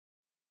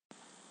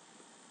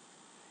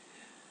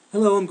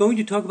Hello, I'm going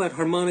to talk about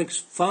harmonics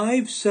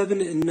 5, 7,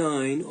 and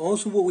 9,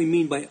 also what we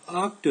mean by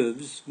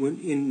octaves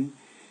in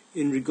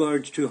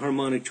regards to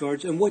harmonic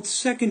charts, and what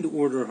second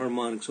order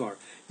harmonics are.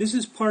 This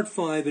is part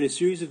 5 in a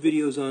series of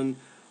videos on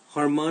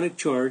harmonic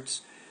charts.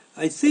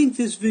 I think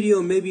this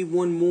video may be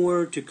one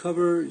more to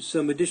cover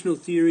some additional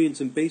theory and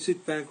some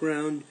basic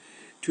background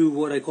to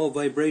what I call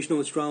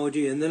vibrational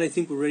astrology, and then I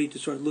think we're ready to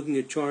start looking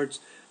at charts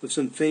of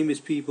some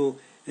famous people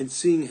and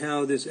seeing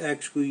how this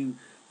actually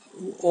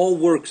all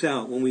works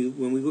out when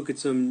we look at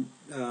some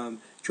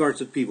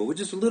charts of people. With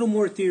just a little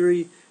more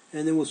theory,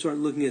 and then we'll start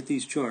looking at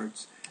these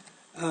charts.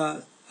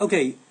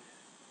 Okay,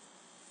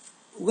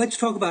 let's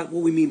talk about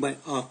what we mean by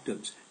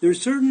octaves. There are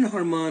certain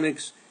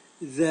harmonics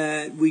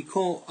that we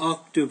call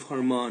octave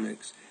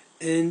harmonics,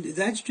 and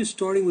that's just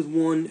starting with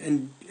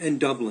 1 and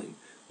doubling.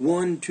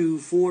 1, 2,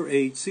 4,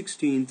 8,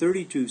 16,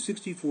 32,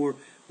 64,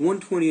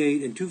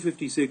 128, and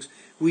 256.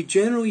 We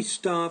generally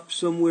stop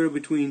somewhere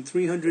between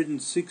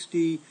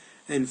 360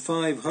 and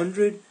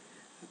 500.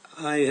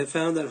 I have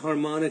found that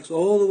harmonics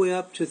all the way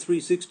up to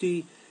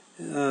 360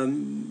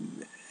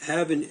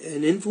 have an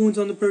influence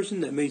on the person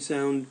that may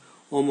sound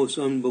almost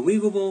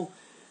unbelievable,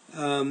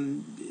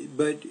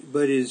 but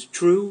is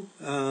true.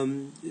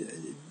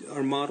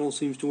 Our model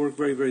seems to work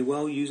very, very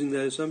well using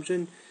that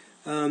assumption.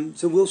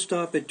 So we'll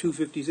stop at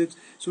 256.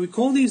 So we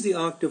call these the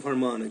octave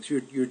harmonics.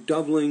 You're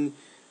doubling,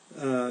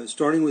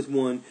 starting with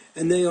 1,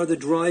 and they are the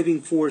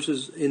driving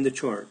forces in the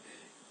chart.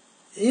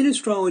 In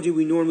astrology,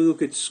 we normally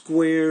look at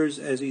squares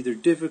as either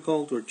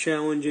difficult or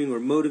challenging or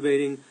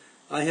motivating.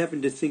 I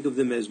happen to think of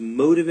them as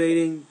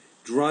motivating,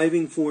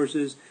 driving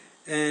forces.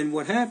 And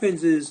what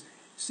happens is,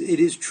 it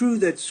is true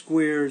that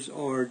squares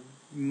are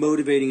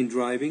motivating and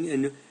driving,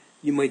 and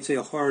you might say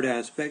a hard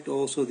aspect.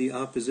 Also, the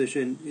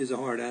opposition is a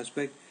hard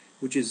aspect,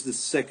 which is the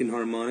second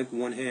harmonic,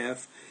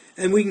 1/2.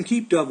 And we can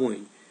keep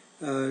doubling.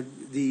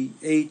 The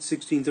 8,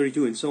 16,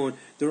 32, and so on.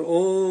 They're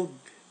all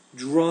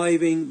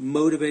driving,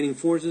 motivating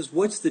forces.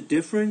 What's the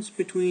difference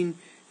between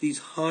these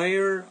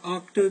higher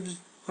octaves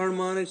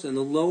harmonics and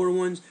the lower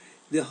ones?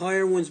 The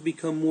higher ones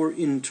become more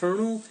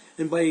internal,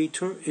 and by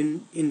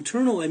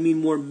internal I mean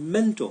more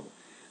mental.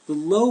 The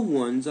low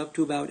ones, up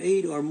to about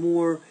 8, are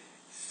more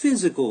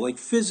physical, like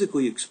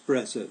physically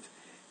expressive.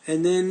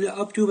 And then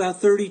up to about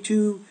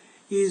 32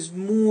 is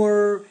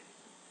more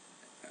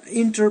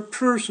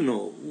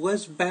interpersonal,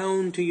 less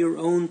bound to your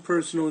own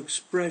personal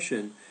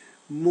expression,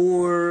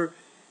 more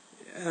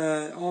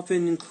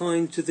often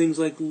inclined to things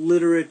like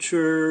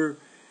literature,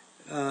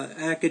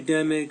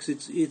 academics.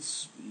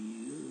 It's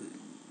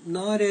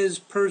not as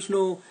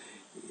personal.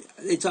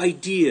 It's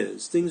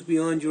ideas, things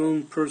beyond your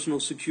own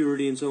personal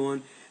security and so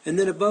on. And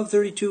then above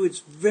 32, it's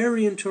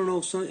very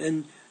internal,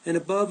 and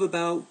above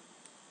about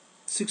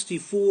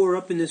 64,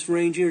 up in this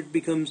range here, it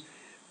becomes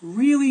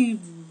really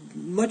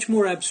much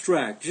more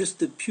abstract, just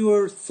the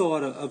pure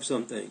thought of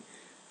something.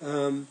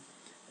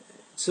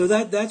 So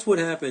that's what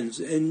happens,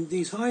 and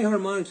these high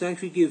harmonics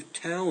actually give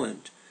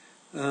talent.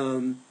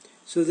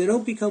 So they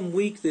don't become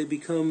weak; they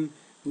become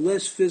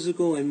less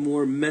physical and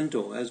more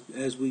mental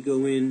as we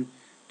go in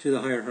to the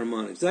higher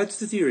harmonics. That's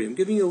the theory. I'm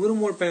giving you a little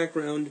more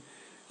background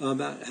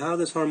about how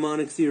this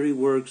harmonic theory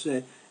works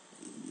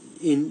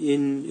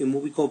in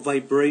what we call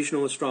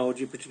vibrational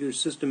astrology, a particular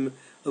system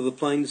of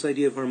applying this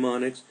idea of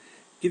harmonics.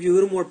 Give you a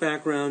little more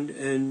background,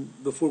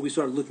 and before we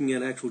start looking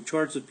at actual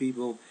charts of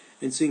people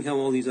and seeing how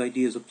all these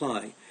ideas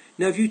apply.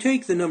 Now, if you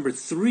take the number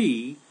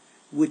 3,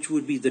 which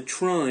would be the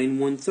trine,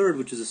 1/3,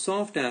 which is a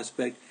soft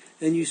aspect,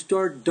 and you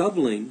start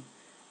doubling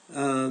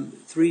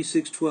 3,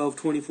 6, 12,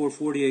 24,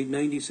 48,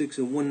 96,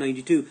 and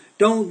 192,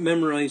 don't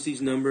memorize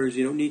these numbers.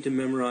 You don't need to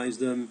memorize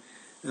them.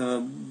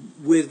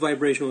 With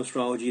vibrational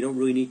astrology, you don't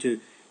really need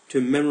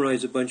to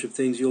memorize a bunch of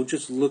things. You'll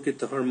just look at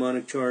the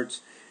harmonic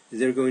charts.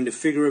 They're going to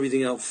figure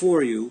everything out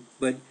for you.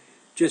 But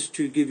just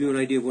to give you an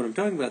idea of what I'm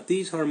talking about,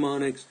 these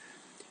harmonics,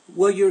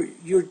 well,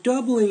 you're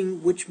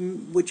doubling,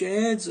 which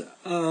adds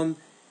a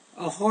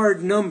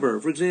hard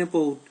number. For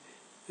example,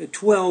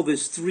 12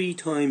 is 3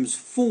 times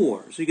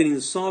 4. So you're getting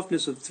the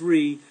softness of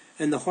 3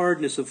 and the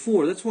hardness of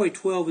 4. That's why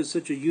 12 is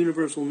such a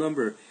universal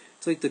number.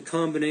 It's like the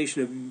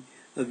combination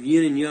of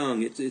yin and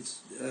yang.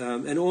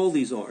 And all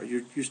these are.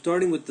 You're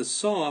starting with the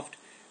soft,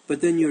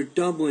 but then you're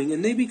doubling,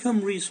 and they become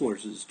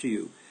resources to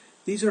you.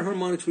 These are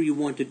harmonics where you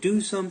want to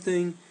do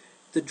something.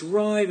 The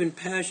drive and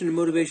passion and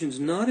motivation is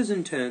not as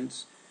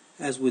intense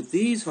as with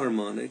these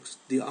harmonics,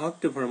 the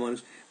octave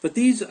harmonics, but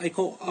these I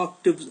call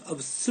octaves of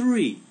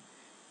 3.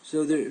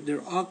 So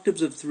they're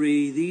octaves of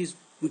 3. These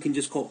we can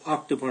just call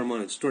octave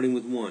harmonics, starting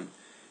with 1.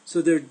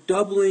 So they're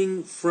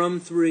doubling from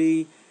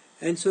 3,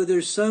 and so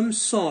there's some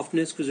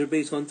softness because they're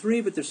based on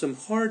 3, but there's some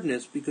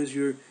hardness because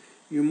you're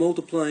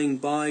multiplying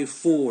by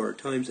 4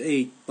 times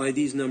 8 by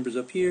these numbers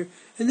up here,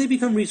 and they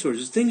become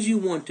resources, things you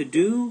want to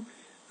do,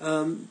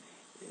 and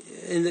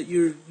that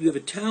you have a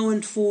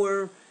talent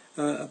for,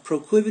 a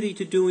proclivity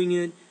to doing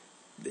it,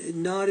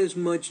 not as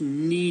much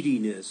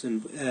neediness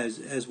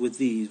as with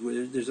these,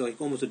 where there's like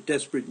almost a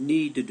desperate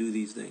need to do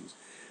these things.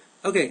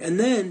 Okay, and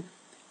then,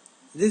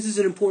 this is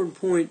an important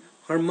point,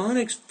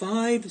 harmonics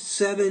 5,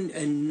 7,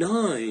 and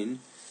 9,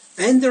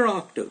 and their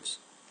octaves,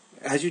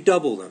 as you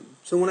double them.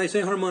 So when I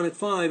say harmonic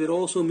 5, it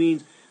also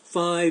means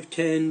 5,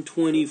 10,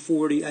 20,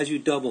 40, as you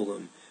double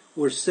them.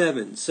 Or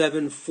 7,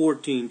 7,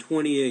 14,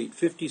 28,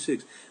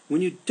 56.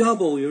 When you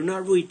double, you're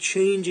not really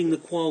changing the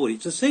quality.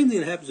 It's the same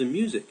thing that happens in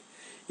music.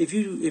 If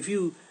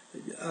you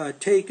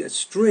take a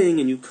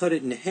string and you cut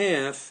it in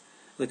half,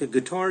 like a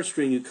guitar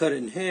string, you cut it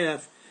in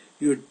half,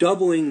 you're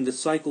doubling the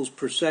cycles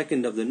per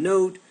second of the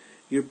note,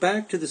 you're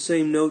back to the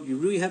same note, you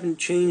really haven't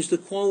changed the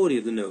quality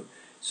of the note.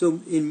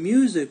 So in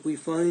music, we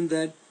find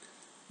that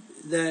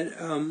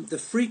the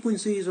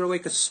frequencies are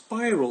like a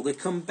spiral. They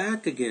come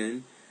back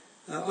again.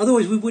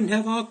 Otherwise, we wouldn't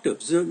have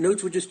octaves. The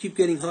notes would just keep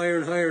getting higher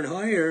and higher and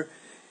higher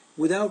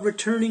without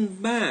returning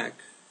back.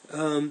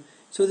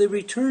 So they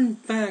return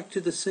back to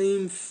the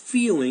same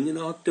feeling an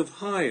octave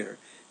higher.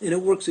 And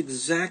it works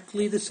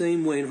exactly the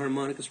same way in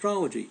harmonic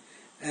astrology.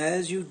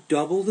 As you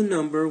double the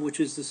number, which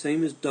is the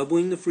same as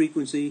doubling the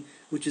frequency,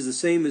 which is the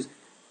same as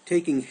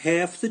taking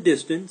half the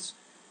distance,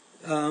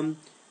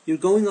 you're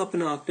going up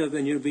an octave,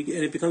 and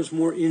it becomes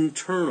more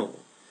internal.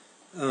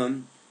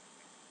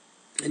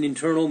 And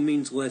internal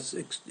means less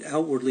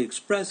outwardly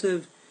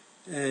expressive,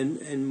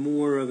 and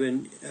more of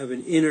an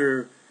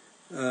inner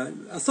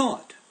a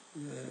thought,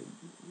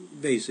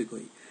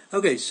 basically.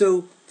 Okay,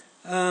 so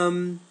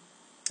and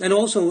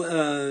also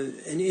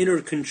an inner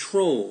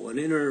control, an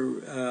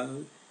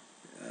inner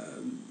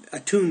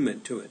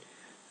attunement to it.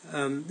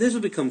 This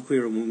will become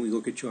clearer when we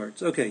look at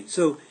charts. Okay,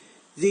 so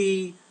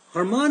the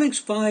harmonics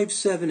 5,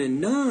 7,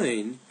 and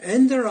 9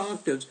 and their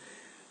octaves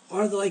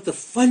are like the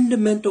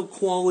fundamental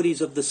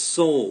qualities of the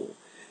soul.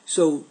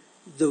 So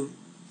the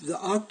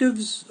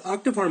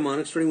octave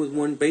harmonics, starting with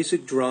one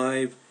basic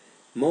drive,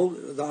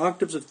 the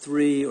octaves of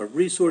 3 are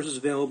resources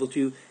available to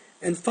you,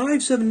 and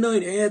 5, 7,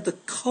 9 add the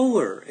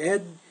color,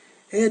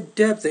 add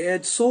depth, they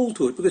add soul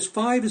to it, because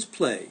 5 is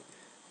play.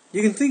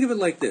 You can think of it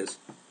like this.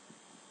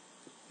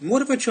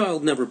 What if a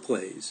child never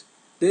plays?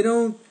 They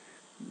don't,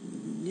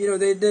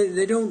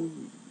 they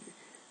don't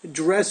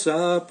dress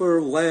up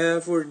or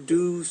laugh or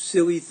do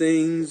silly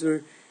things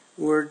or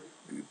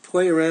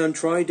play around,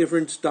 try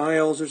different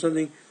styles or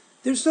something.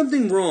 There's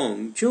something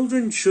wrong.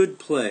 Children should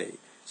play.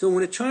 So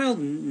when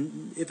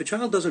if a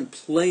child doesn't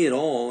play at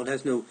all and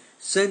has no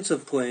sense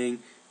of playing,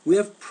 we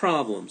have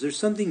problems. There's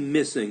something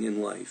missing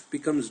in life. It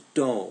becomes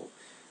dull.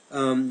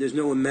 There's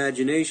no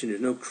imagination.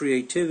 There's no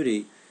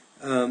creativity.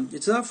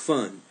 It's not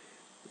fun.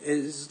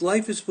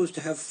 Life is supposed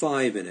to have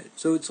 5 in it.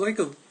 So it's like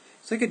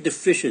a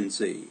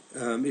deficiency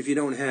if you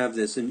don't have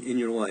this in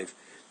your life.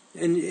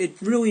 And it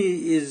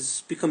really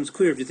becomes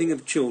clear if you think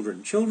of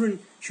children. Children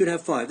should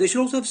have 5. They should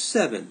also have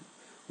 7.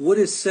 What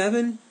is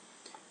 7?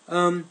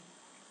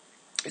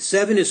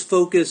 7 is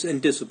focus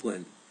and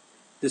discipline.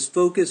 This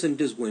focus and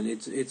discipline.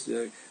 It's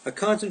a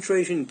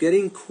concentration,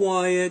 getting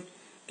quiet,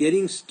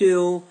 getting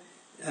still.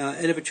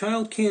 And if a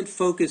child can't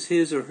focus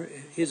his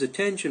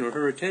attention or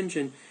her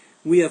attention,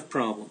 we have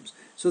problems.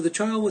 So the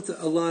child with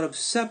a lot of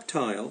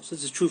septiles,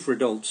 this is true for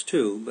adults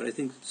too, but I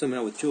think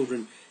somehow with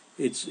children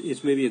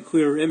it's maybe a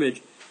clearer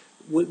image.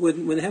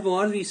 When they have a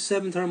lot of these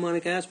 7th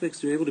harmonic aspects,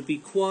 they're able to be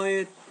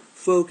quiet,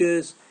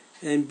 focus,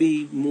 and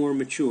be more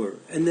mature.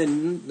 And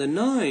then the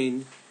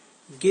 9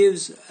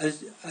 gives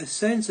a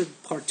sense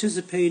of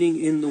participating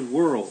in the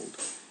world,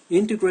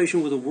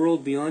 integration with a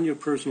world beyond your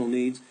personal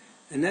needs,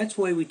 and that's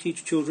why we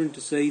teach children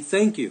to say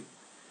thank you.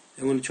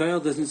 And when a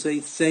child doesn't say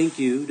thank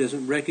you,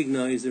 doesn't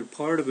recognize they're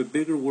part of a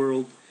bigger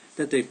world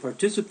that they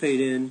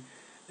participate in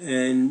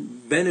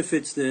and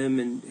benefits them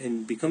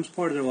and becomes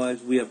part of their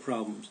lives, we have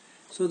problems.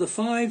 So the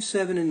 5,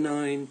 7, and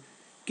 9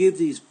 give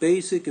these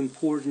basic,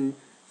 important,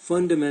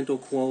 fundamental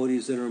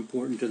qualities that are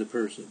important to the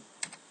person.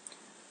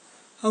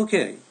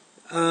 Okay,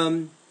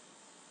 and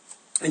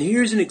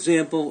here's an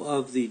example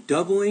of the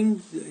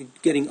doubling,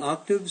 getting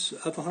octaves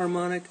of a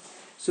harmonic.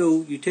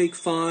 So you take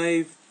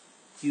 5,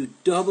 you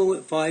double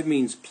it. 5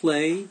 means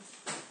play.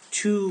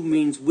 2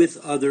 means with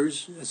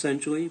others,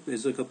 essentially.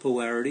 It's like a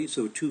polarity,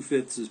 so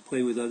 2/5 is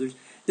play with others.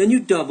 Then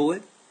you double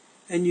it,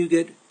 and you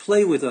get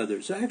play with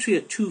others. So actually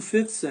a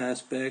 2/5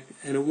 aspect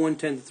and a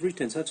 1/10,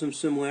 3/10 have some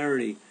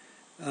similarity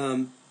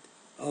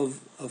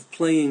of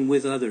playing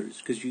with others,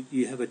 because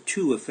you have a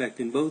 2 effect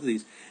in both of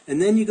these.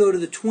 And then you go to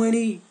the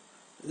 20,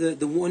 the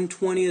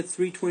 1/20th,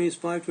 3/20th,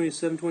 5/20th,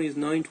 7/20th,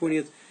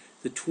 9/20th.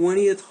 The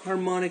 20th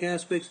harmonic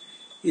aspects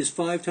is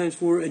 5 times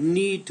 4, a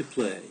need to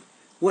play.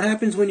 What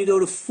happens when you go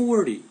to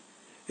 40?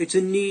 It's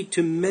a need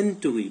to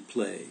mentally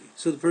play.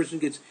 So the person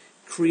gets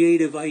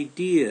creative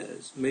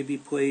ideas, maybe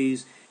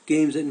plays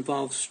games that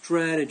involve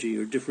strategy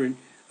or different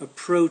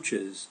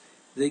approaches.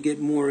 They get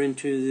more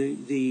into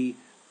the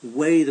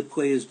way the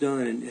play is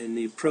done and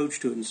the approach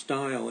to it and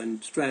style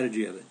and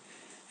strategy of it.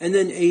 And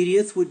then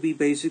 80th would be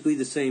basically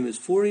the same as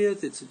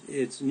 40th.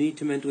 It's need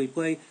to mentally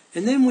play.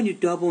 And then when you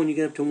double and you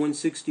get up to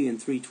 160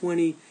 and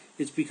 320,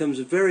 it becomes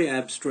very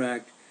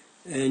abstract,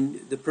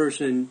 and the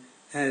person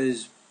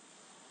has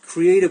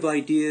creative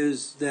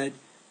ideas that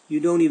you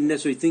don't even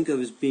necessarily think of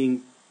as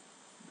being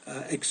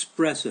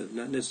expressive,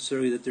 not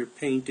necessarily that they're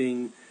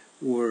painting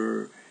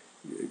or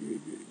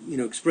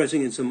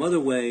expressing in some other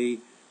way,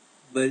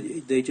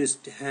 but they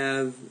just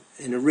have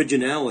an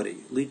originality.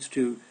 It leads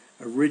to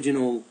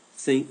original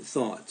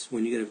thoughts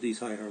when you get these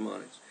high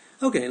harmonics.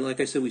 Okay, and like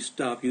I said, we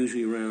stop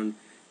usually around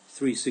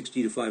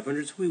 360 to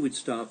 500, so we would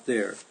stop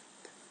there.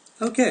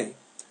 Okay,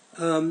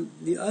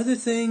 the other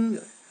thing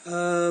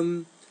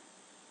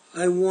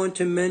I want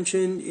to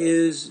mention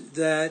is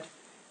that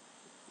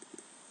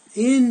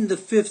in the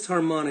fifth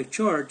harmonic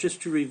chart,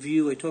 just to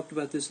review, I talked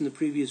about this in the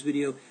previous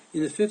video,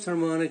 in the fifth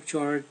harmonic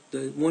chart,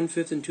 the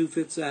 1/5 and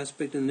 2/5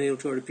 aspect in the natal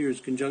chart appear as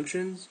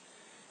conjunctions,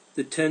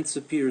 the tenths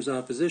appear as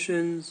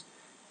oppositions,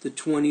 the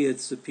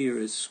 20ths appear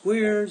as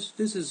squares.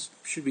 This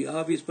should be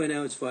obvious by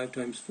now, it's 5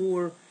 times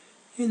 4.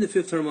 In the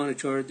fifth harmonic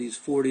chart, these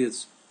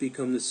 40ths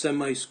become the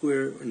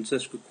semi-square and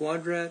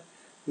sesquiquadrat,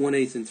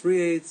 1/8 and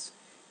 3/8.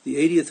 The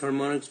 80th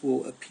harmonics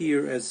will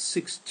appear as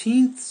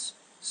 16ths,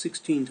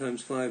 16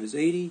 times 5 is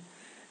 80.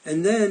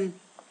 And then,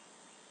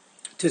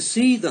 to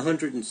see the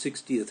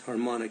 160th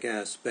harmonic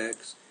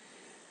aspects,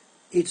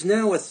 it's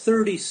now a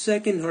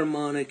 32nd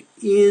harmonic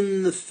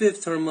in the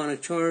fifth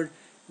harmonic chart.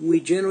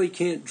 We generally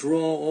can't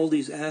draw all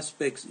these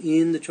aspects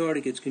in the chart,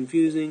 it gets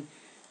confusing.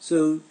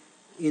 So,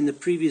 in the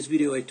previous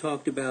video I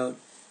talked about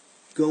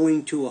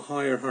going to a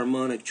higher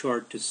harmonic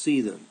chart to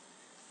see them.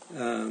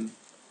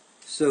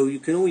 So you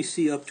can only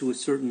see up to a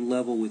certain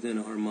level within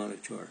a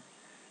harmonic chart.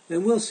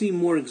 And we'll see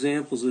more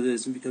examples of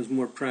this, and it becomes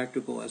more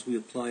practical as we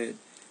apply it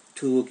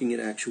to looking at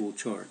actual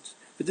charts.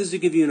 But this is to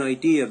give you an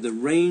idea of the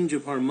range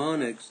of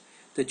harmonics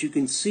that you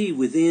can see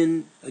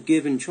within a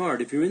given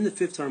chart. If you're in the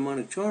fifth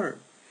harmonic chart,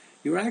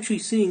 you're actually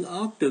seeing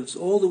octaves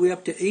all the way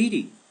up to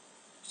 80.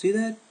 See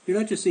that? You're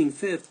not just seeing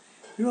fifth,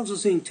 you're also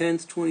seeing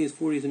 10th, 20th,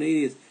 40th, and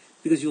 80th,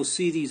 because you'll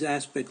see these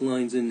aspect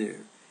lines in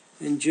there.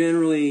 And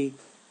generally,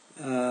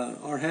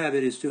 our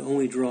habit is to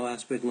only draw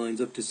aspect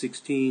lines up to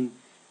 16.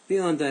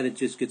 Beyond that, it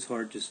just gets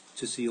hard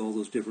to see all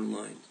those different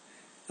lines.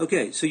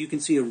 Okay, so you can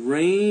see a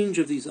range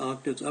of these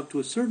octaves up to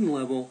a certain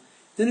level.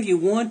 Then if you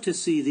want to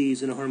see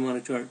these in a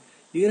harmonic chart,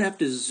 you're going to have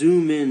to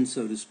zoom in,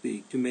 so to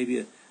speak, to maybe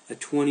a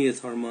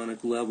 20th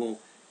harmonic level,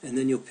 and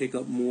then you'll pick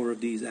up more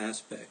of these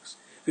aspects.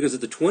 Because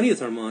at the 20th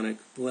harmonic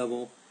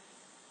level,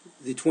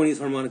 the 20th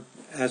harmonic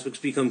aspects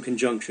become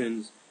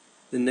conjunctions,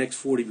 the next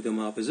 40 become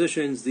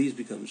oppositions, these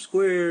become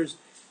squares,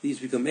 these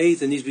become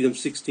 8th, and these become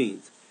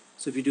 16th.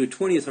 So if you do a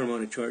 20th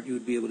harmonic chart, you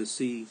would be able to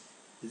see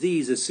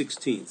these as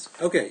 16ths.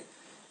 Okay,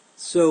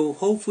 so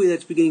hopefully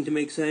that's beginning to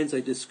make sense.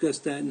 I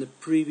discussed that in the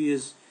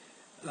previous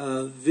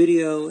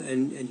video,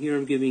 and here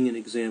I'm giving an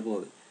example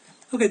of it.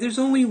 Okay, there's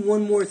only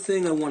one more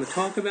thing I want to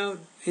talk about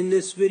in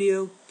this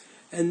video,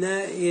 and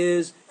that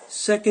is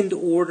second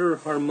order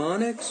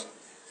harmonics,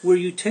 where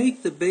you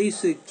take the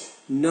basic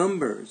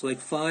numbers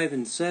like 5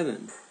 and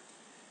 7,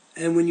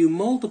 and when you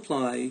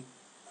multiply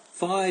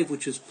 5,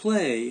 which is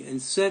play,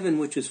 and 7,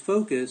 which is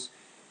focus,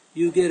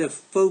 you get a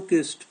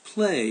focused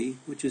play,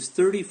 which is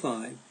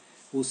 35.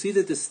 We'll see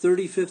that this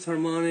 35th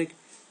harmonic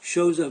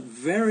shows up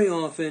very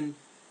often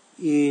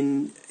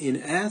in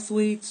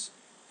athletes,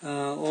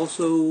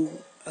 also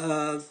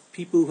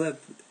people who have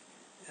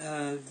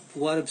a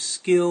lot of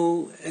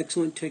skill,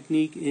 excellent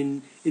technique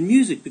in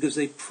music, because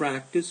they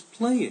practice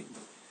playing.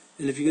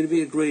 And if you're going to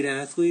be a great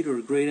athlete or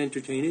a great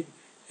entertainer,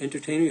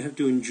 you have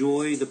to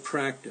enjoy the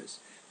practice.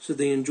 So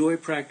they enjoy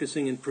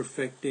practicing and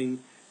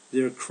perfecting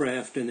their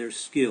craft and their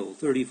skill.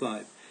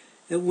 35.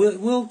 And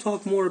we'll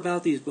talk more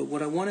about these, but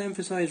what I want to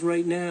emphasize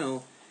right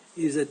now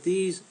is that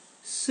these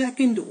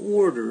second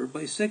order,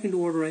 by second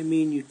order I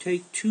mean you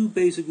take two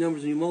basic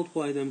numbers and you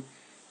multiply them,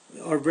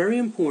 are very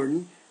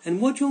important.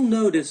 And what you'll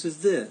notice is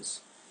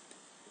this.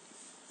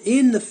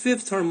 In the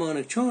fifth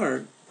harmonic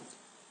chart,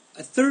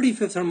 a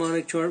 35th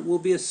harmonic chart will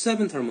be a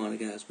 7th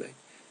harmonic aspect.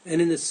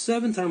 And in the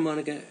 7th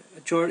harmonic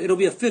chart, it'll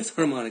be a 5th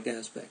harmonic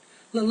aspect.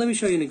 Let me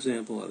show you an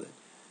example of it.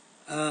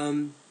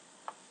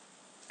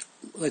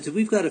 Let's say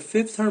we've got a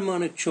 5th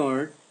harmonic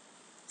chart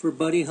for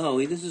Buddy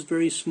Holly. This is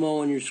very small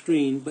on your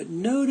screen, but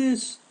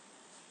notice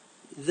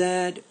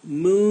that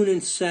Moon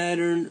and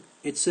Saturn,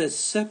 it says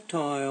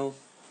septile,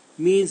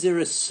 means they're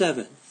a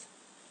 7th.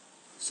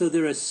 So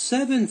they're a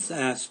 7th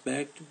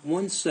aspect,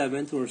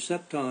 1/7 or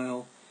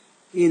septile,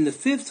 in the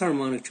 5th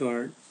harmonic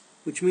chart,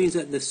 which means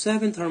that in the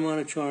 7th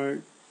harmonic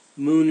chart,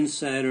 Moon and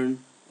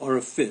Saturn are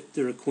a 5th.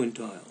 They're a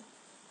quintile.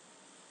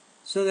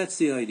 So that's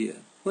the idea.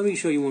 Let me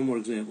show you one more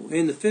example.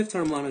 In the 5th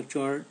harmonic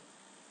chart,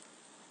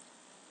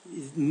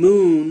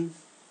 Moon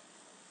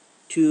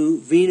to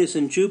Venus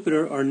and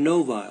Jupiter are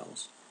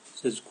noviles. It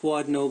says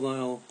quad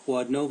novile.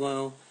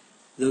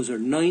 Those are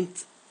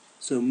 9th.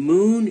 So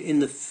Moon in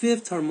the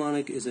 5th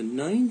harmonic is a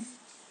 9th.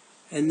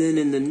 And then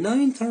in the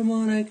 9th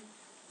harmonic,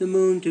 the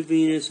Moon to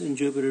Venus and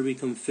Jupiter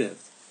become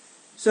 5th.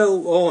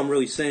 So all I'm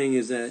really saying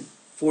is that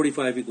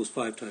 45 equals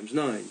 5 times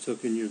 9. So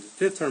if you're in the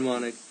 5th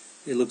harmonic,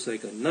 it looks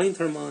like a 9th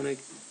harmonic.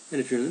 And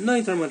if you're in the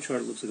 9th harmonic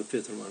chart, it looks like a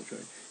 5th harmonic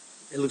chart.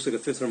 It looks like a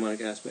 5th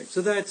harmonic aspect.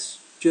 So that's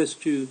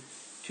just to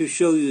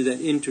show you that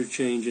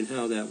interchange and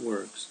how that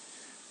works.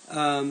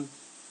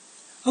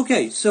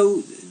 Okay,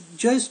 so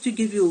just to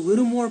give you a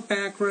little more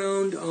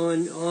background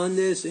on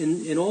this,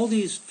 in all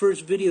these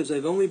first videos,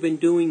 I've only been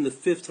doing the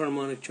fifth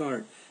harmonic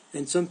chart.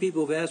 And some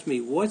people have asked me,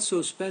 what's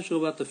so special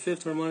about the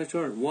fifth harmonic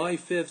chart? Why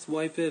fifth?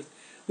 Why fifth?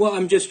 Well,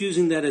 I'm just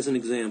using that as an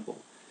example.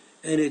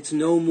 And it's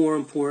no more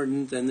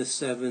important than the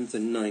seventh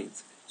and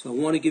ninth. So I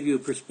want to give you a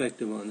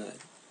perspective on that.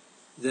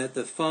 That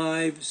the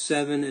 5,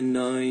 7, and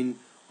 9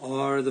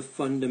 are the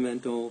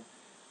fundamental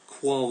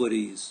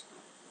qualities,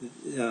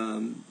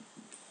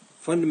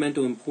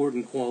 fundamental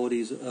important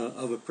qualities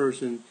of a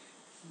person,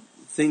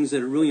 things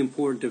that are really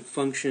important to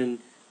function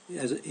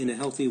in a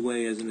healthy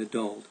way as an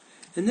adult.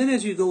 And then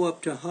as you go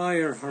up to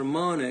higher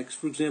harmonics,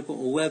 for example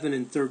 11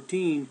 and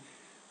 13,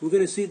 we're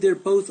going to see they're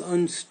both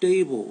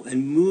unstable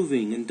and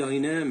moving and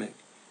dynamic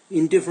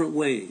in different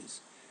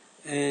ways.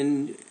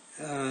 And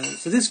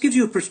so this gives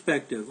you a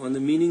perspective on the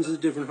meanings of the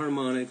different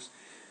harmonics.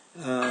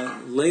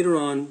 Later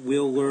on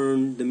we'll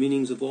learn the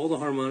meanings of all the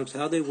harmonics,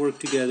 how they work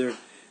together.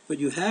 But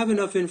you have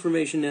enough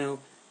information now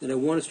that I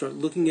want to start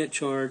looking at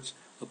charts,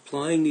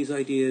 applying these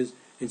ideas,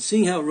 and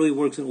seeing how it really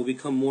works, and it will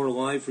become more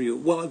alive for you.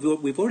 Well,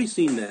 we've already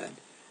seen that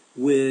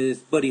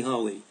with Buddy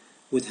Holly,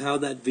 with how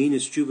that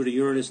Venus, Jupiter,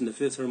 Uranus in the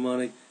fifth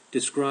harmonic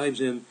describes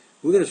him.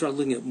 We're going to start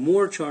looking at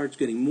more charts,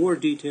 getting more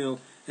detail,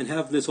 and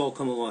have this all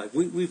come alive.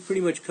 We've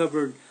pretty much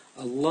covered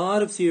a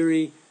lot of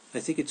theory. I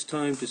think it's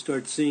time to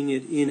start seeing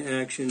it in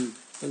action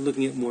and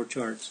looking at more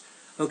charts.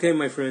 Okay,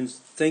 my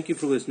friends, thank you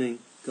for listening.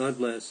 God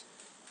bless.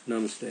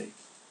 Namaste.